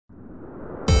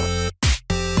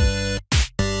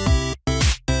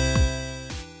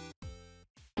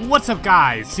What's up,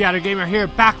 guys? Seattle Gamer here,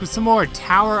 back with some more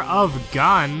Tower of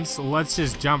Guns. Let's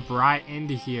just jump right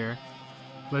into here.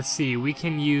 Let's see, we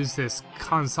can use this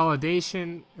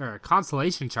consolation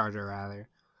charger rather.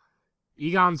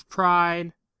 Egon's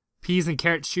Pride, Peas and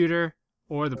Carrot Shooter,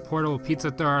 or the Portable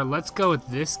Pizza Thrower. Let's go with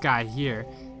this guy here.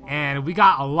 And we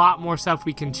got a lot more stuff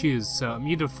we can choose. So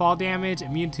immune to fall damage,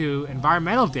 immune to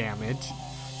environmental damage,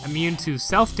 immune to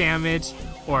self damage,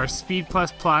 or speed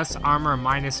plus, armor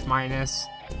minus.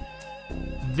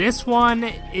 This one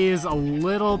is a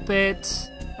little bit,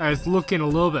 or it's looking a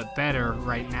little bit better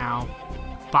right now.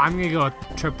 But I'm going to go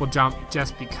with triple jump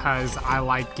just because I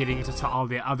like getting to all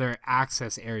the other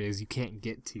access areas you can't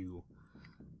get to.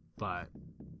 But,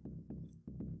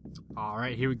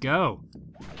 alright, here we go.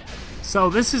 So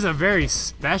this is a very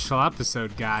special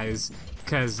episode, guys,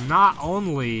 because not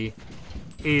only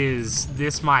is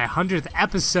this my 100th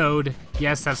episode,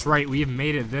 yes, that's right, we've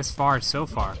made it this far so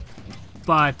far,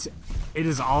 but it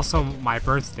is also my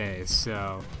birthday,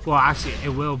 so, well, actually, it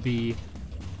will be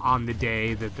on the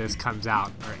day that this comes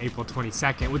out, or April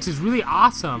 22nd, which is really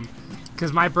awesome,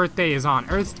 because my birthday is on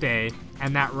Earth Day,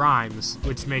 and that rhymes,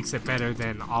 which makes it better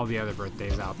than all the other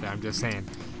birthdays out there, I'm just saying.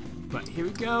 But here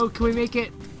we go, can we make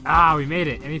it? Ah, we made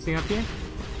it. Anything up here?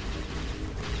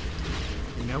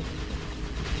 Nope.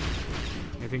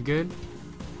 Anything good?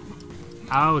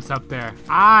 Oh, it's up there.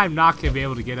 I'm not going to be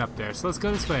able to get up there, so let's go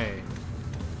this way.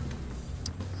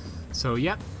 So,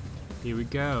 yep, here we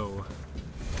go.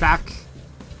 Back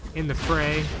in the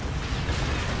fray.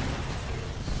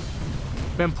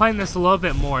 Been playing this a little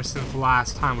bit more since the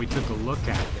last time we took a look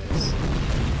at this.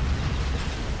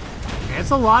 And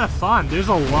it's a lot of fun. There's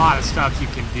a lot of stuff you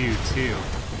can do, too.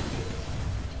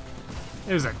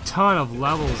 There's a ton of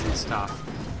levels and stuff.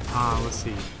 Let's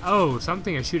see. Oh,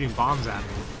 something is shooting bombs at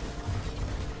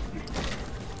me.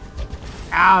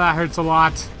 Ow, that hurts a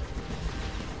lot.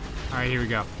 Alright, here we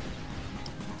go.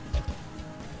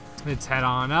 Let's head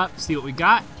on up, see what we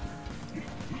got.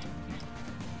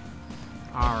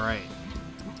 Alright.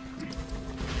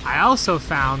 I also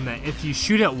found that if you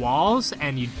shoot at walls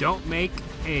and you don't make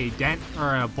a dent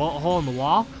or a bullet hole in the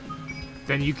wall,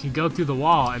 then you can go through the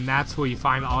wall, and that's where you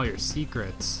find all your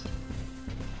secrets.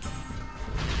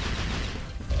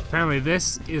 Apparently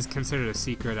this is considered a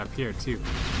secret up here too.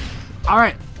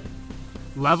 Alright.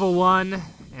 Level 1,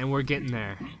 and we're getting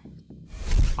there.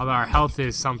 Although our health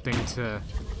is something to...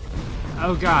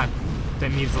 Oh god,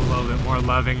 that needs a little bit more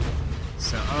loving.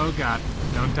 So, oh god,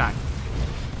 don't die.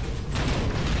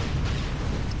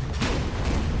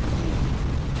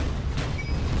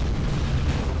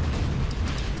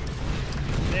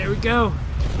 There we go.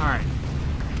 Alright.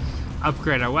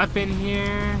 Upgrade our weapon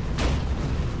here.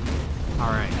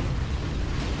 Alright.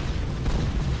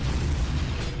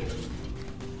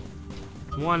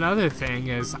 One other thing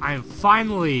is I'm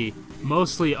finally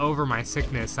mostly over my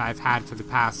sickness I've had for the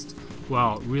past,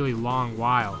 well, really long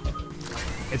while.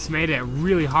 It's made it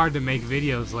really hard to make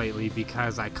videos lately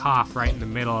because I cough right in the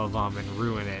middle of them and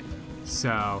ruin it.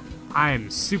 So I am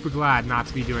super glad not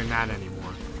to be doing that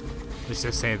anymore. Let's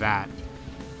just say that.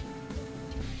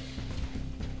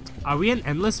 Are we in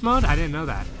endless mode? I didn't know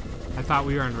that. I thought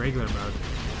we were in regular mode.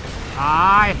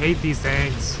 I hate these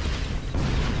things.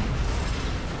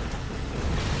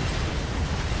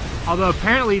 Although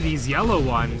apparently these yellow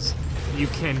ones, you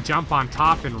can jump on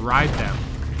top and ride them.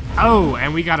 Oh,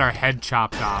 and we got our head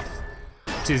chopped off,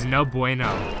 which is no bueno.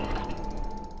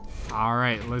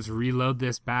 Alright, let's reload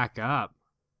this back up.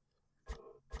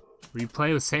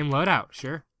 Replay with same loadout,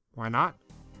 sure. Why not?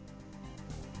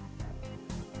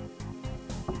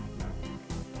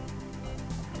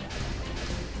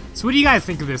 So what do you guys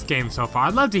think of this game so far?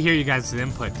 I'd love to hear you guys'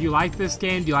 input. Do you like this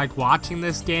game? Do you like watching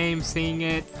this game, seeing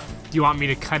it? Do you want me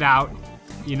to cut out,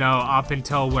 you know, up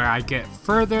until where I get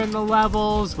further in the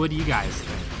levels? What do you guys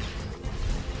think?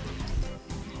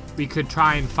 We could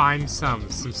try and find some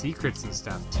secrets and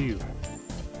stuff too.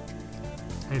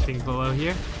 Anything below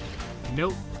here?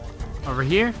 Nope. Over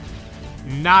here?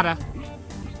 Nada.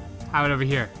 How about over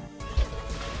here?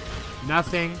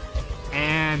 Nothing.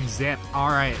 And zip.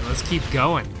 Alright, let's keep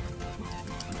going.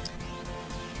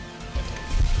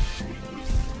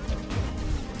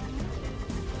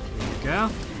 Go.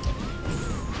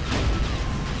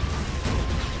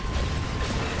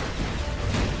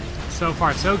 So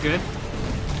far, so good.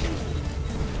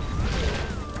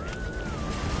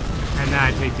 And now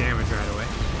I take damage right away.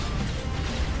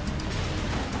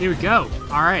 Here we go.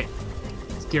 Alright.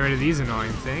 Let's get rid of these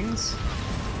annoying things.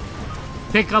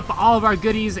 Pick up all of our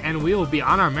goodies, and we will be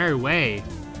on our merry way.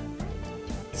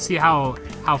 See how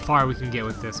far we can get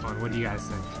with this one. What do you guys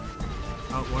think?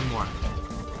 Oh, one more.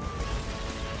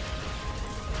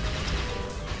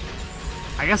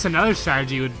 I guess another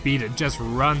strategy would be to just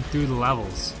run through the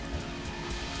levels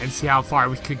and see how far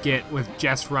we could get with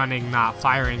just running, not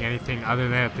firing anything other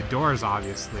than at the doors,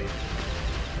 obviously.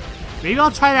 Maybe I'll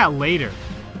try that later,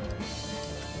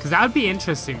 because that would be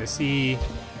interesting to see,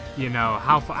 you know,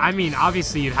 how far. I mean,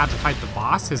 obviously you'd have to fight the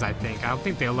bosses, I think. I don't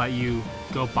think they'll let you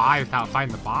go by without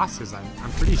fighting the bosses.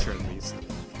 I'm pretty sure at least.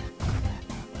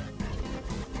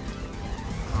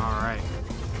 Alright.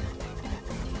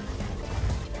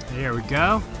 Here we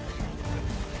go.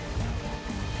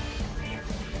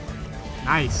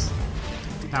 Nice.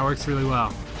 That works really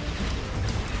well.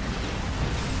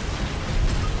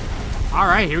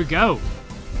 Alright, here we go.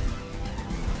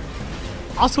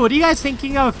 Also, what are you guys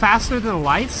thinking of Faster Than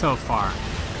Light so far?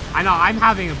 I know I'm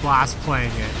having a blast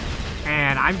playing it,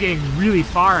 and I'm getting really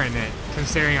far in it,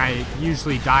 considering I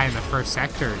usually die in the first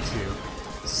sector or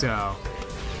two. So,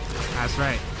 that's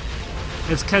right.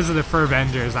 It's because of the fur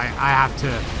vendors. I have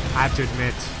to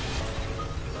admit,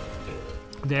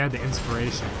 they're the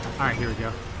inspiration. All right, here we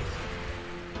go.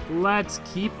 Let's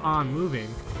keep on moving.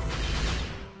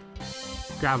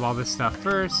 Grab all this stuff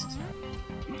first.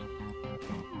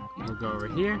 We'll go over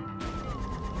here.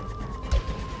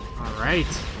 All right.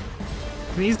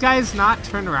 Can these guys not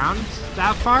turn around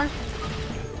that far?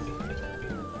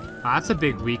 Oh, that's a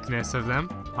big weakness of them.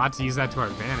 I'll have to use that to our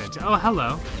advantage. Oh,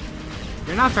 hello.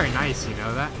 You're not very nice, you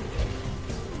know that?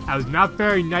 That was not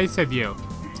very nice of you.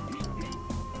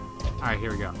 Alright, here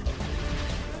we go.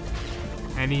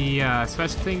 Any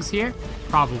special things here?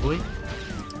 Probably.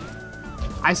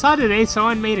 I saw today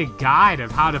someone made a guide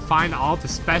of how to find all the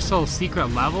special secret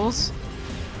levels.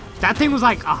 That thing was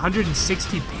like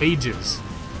 160 pages.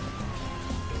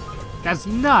 That's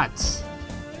nuts.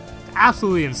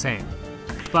 Absolutely insane.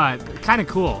 But kind of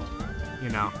cool, you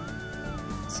know.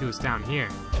 Let's see what's down here.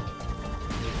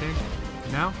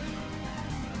 Anything? No?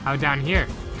 How down here?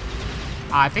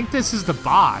 I think this is the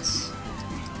boss.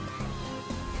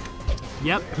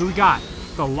 Yep, who we got?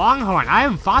 The Longhorn. I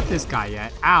haven't fought this guy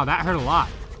yet. Ow, that hurt a lot.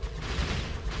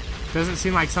 Doesn't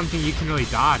seem like something you can really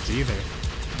dodge either.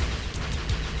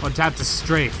 We'll have to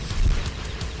strafe.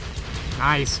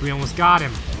 Nice, we almost got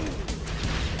him.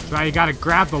 That's right, you gotta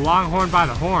grab the Longhorn by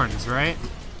the horns, right?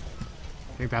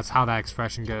 I think that's how that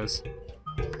expression goes.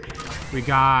 We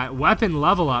got weapon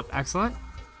level up, excellent.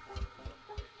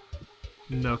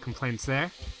 No complaints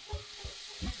there.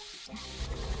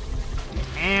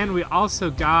 And we also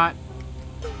got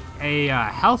a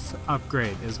health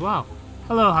upgrade as well.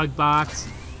 Hello, Hugbots.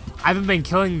 I haven't been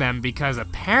killing them because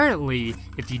apparently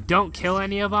if you don't kill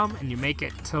any of them and you make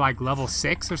it to like level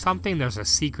 6 or something, there's a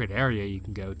secret area you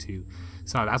can go to.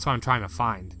 So that's what I'm trying to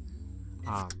find.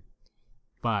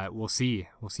 But we'll see.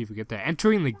 We'll see if we get there.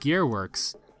 Entering the gear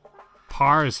works.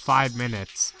 Par is 5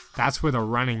 minutes. That's where the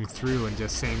running through and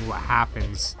just saying what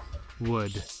happens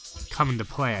would come into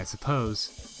play, I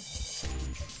suppose.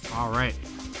 Alright.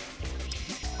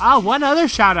 One other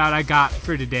shout out I got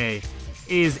for today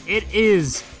is it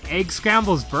is Egg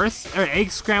Scramble's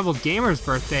Egg Scrambled Gamer's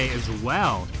birthday as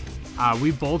well.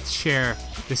 We both share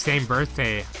the same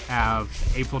birthday of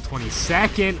April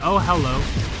 22nd. Oh, hello.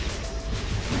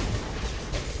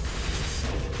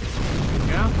 There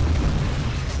we go.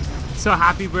 So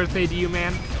happy birthday to you,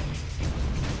 man.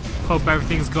 Hope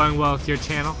everything's going well with your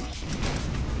channel.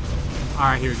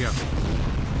 Alright, here we go.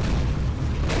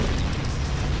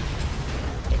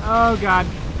 Oh god.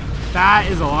 That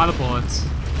is a lot of bullets.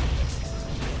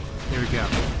 Here we go.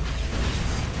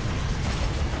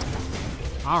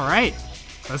 Alright.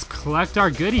 Let's collect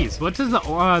our goodies. What does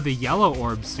the yellow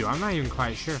orbs do? I'm not even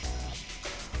quite sure.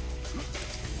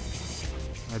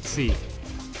 Let's see.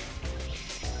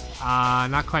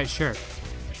 Not quite sure.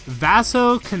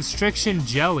 Vasoconstriction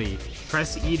jelly.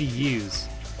 Press E to use.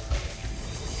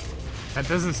 That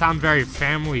doesn't sound very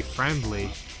family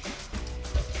friendly.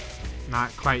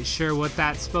 Not quite sure what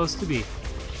that's supposed to be.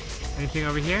 Anything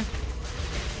over here?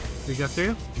 Did we go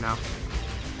through? No.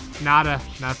 Nada.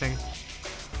 Nothing.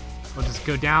 We'll just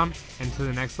go down into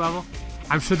the next level.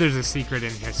 I'm sure there's a secret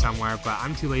in here somewhere, but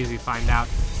I'm too lazy to find out.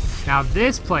 Now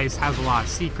this place has a lot of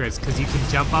secrets because you can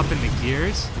jump up in the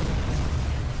gears.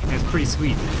 And it's pretty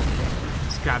sweet.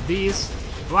 Let's grab these.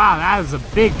 Wow, that is a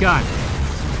big gun.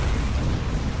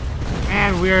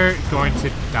 And we're going to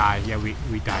die. Yeah,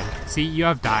 we died. See, you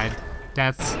have died.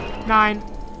 Deaths 9.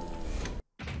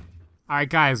 Alright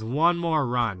guys, one more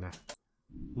run.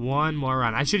 One more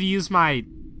run. I should have used my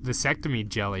vasectomy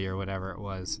jelly or whatever it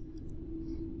was.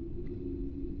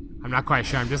 I'm not quite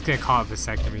sure. I'm just going to call it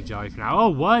vasectomy jelly for now. Oh,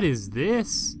 what is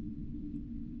this?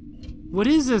 What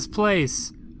is this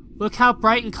place? Look how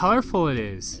bright and colorful it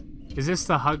is. Is this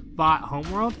the Hugbot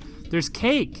homeworld? There's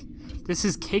cake. This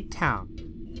is Cake Town.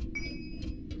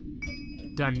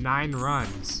 done 9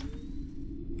 runs.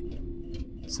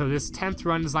 So this 10th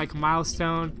run is like a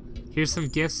milestone. Here's some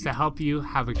gifts to help you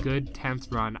have a good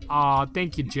 10th run. Aw,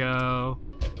 thank you, Joe.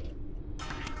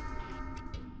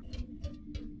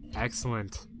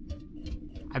 Excellent.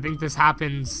 I think this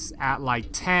happens at like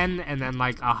 10 and then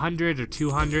like 100 or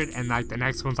 200 and like the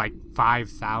next one's like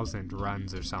 5,000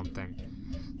 runs or something.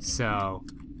 So,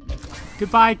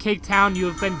 goodbye, Cake Town. You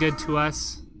have been good to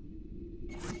us.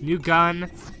 New gun.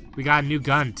 We got a new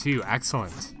gun too.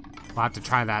 Excellent. We'll have to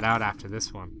try that out after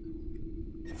this one.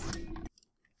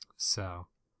 So,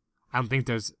 I don't think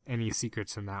there's any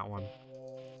secrets in that one.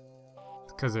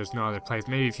 Because there's no other place.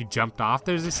 Maybe if you jumped off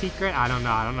there's a secret? I don't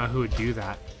know. I don't know who would do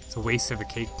that. It's a waste of a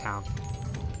Cake Town.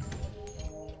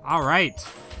 Alright.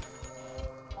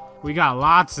 We got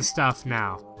lots of stuff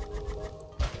now.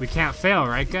 We can't fail,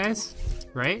 right guys?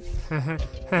 Right?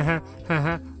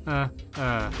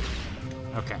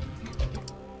 Okay.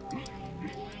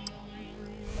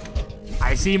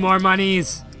 I see more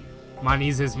monies!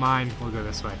 Monies is mine. We'll go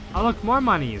this way. Oh look, more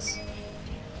monies!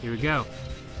 Here we go.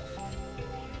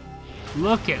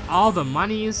 Look at all the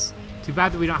monies. Too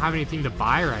bad that we don't have anything to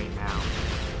buy right now.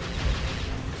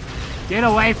 Get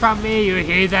away from me, you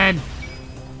heathen!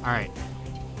 Alright.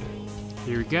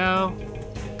 Here we go.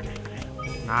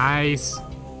 Nice.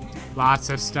 Lots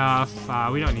of stuff.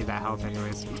 We don't need that health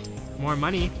anyways. More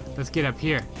money. Let's get up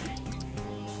here.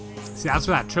 See, that's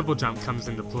where that triple jump comes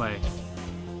into play.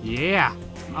 Yeah.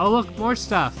 Oh, look, more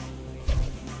stuff.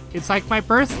 It's like my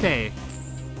birthday.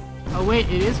 Oh, wait,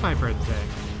 it is my birthday.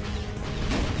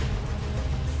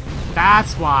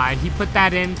 That's why. He put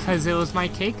that in because it was my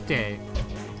cake day.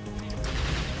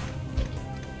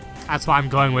 That's why I'm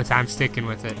going with it. I'm sticking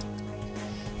with it.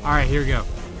 Alright, here we go.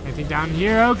 Anything down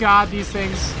here? Oh god, these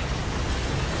things.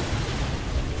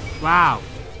 Wow.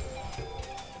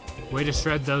 Way to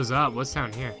shred those up. What's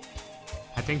down here?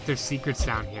 I think there's secrets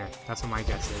down here. That's what my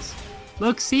guess is.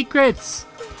 Look, secrets!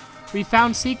 We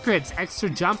found secrets. Extra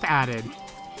jump added.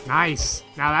 Nice.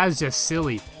 Now that is just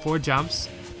silly. 4 jumps.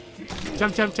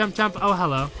 Jump, jump, jump, jump. Oh,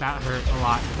 hello. That hurt a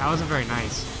lot. That wasn't very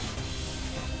nice.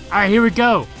 Alright, here we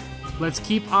go. Let's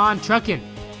keep on trucking.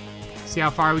 See how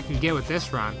far we can get with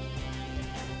this run.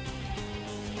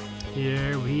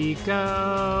 Here we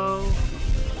go.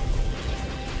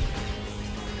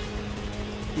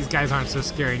 These guys aren't so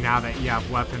scary now that you have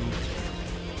weapon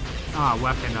up.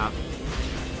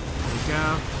 There we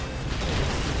go.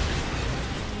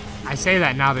 I say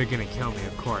that now they're gonna kill me,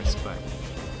 of course, but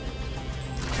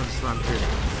I'll just run through.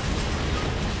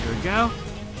 Here we go.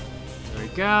 There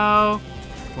we go.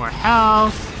 More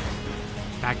health.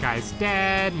 That guy's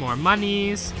dead. More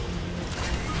monies.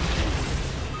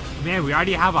 Man, we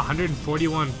already have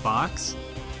 141 bucks.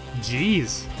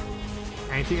 Jeez.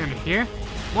 Anything under here?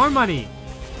 More money.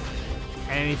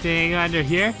 Anything under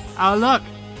here? Oh, look.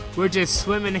 We're just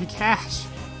swimming in cash.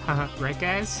 Right,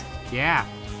 guys? Yeah.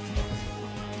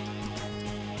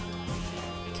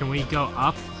 Can we go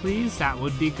up, please? That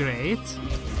would be great.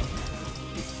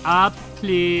 Up,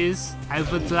 please. I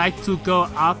would like to go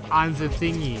up on the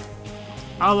thingy.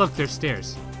 Oh, look, there's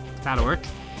stairs. That'll work.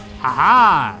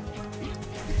 Haha!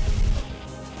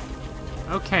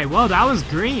 Okay, well, that was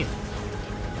green.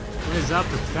 What is up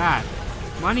with that?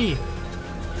 Money.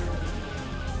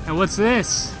 And what's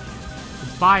this?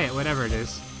 Let's buy it, whatever it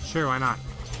is. Sure, why not?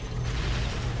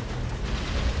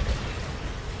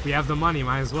 We have the money,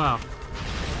 might as well.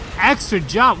 Extra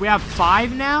jump. We have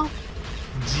 5 now?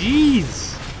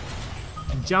 Jeez.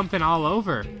 Jumping all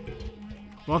over.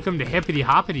 Welcome to Hippity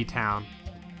Hoppity Town.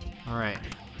 Alright.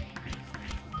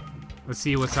 Let's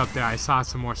see what's up there. I saw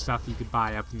some more stuff you could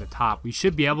buy up in the top. We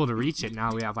should be able to reach it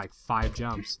now. We have like 5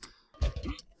 jumps.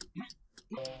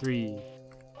 3.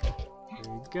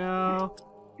 There we go.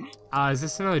 Is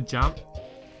this another jump?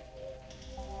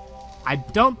 I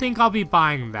don't think I'll be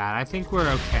buying that. I think we're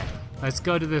okay. Let's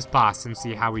go to this boss and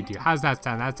see how we do. How's that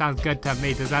sound? That sounds good to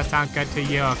me. Does that sound good to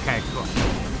you? Okay, cool.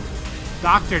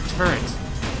 Dr. Turret.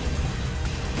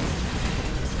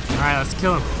 Alright, let's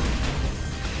kill him.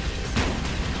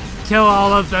 Kill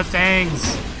all of the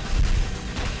things.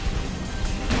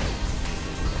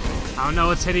 I don't know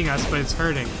what's hitting us, but it's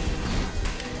hurting.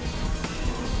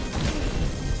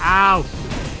 Ow!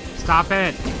 Stop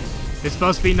it! You're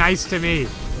supposed to be nice to me.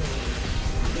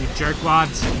 You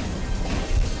jerkwads.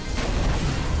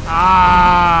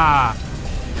 Ah!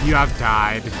 You have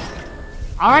died.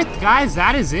 Alright, guys,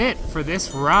 that is it for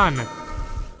this run.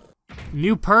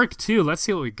 New perk, too. Let's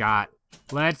see what we got.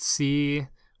 Let's see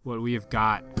what we have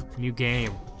got. New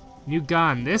game. New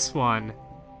gun. This one.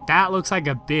 That looks like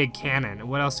a big cannon.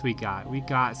 What else we got? We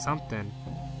got something.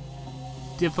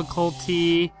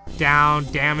 difficulty down,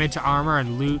 damage, armor,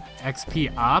 and loot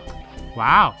XP up.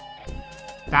 Wow.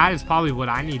 That is probably what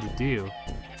I need to do.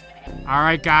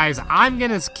 Alright guys, I'm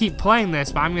gonna keep playing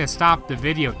this, but I'm gonna stop the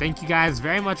video. Thank you guys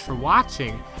very much for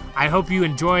watching. I hope you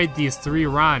enjoyed these 3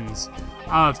 runs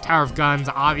of Tower of Guns.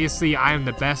 Obviously, I am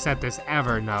the best at this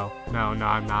ever. No,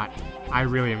 I'm not. I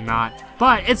really am not.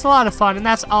 But it's a lot of fun, and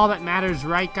that's all that matters,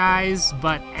 right guys?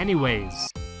 But anyways,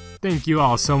 thank you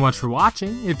all so much for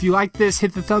watching. If you liked this,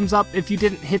 hit the thumbs up. If you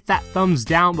didn't, hit that thumbs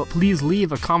down, but please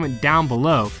leave a comment down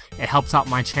below. It helps out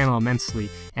my channel immensely.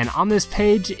 And on this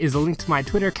page is a link to my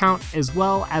Twitter account, as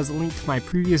well as a link to my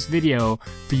previous video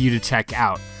for you to check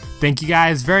out. Thank you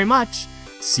guys very much.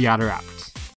 See Otter out.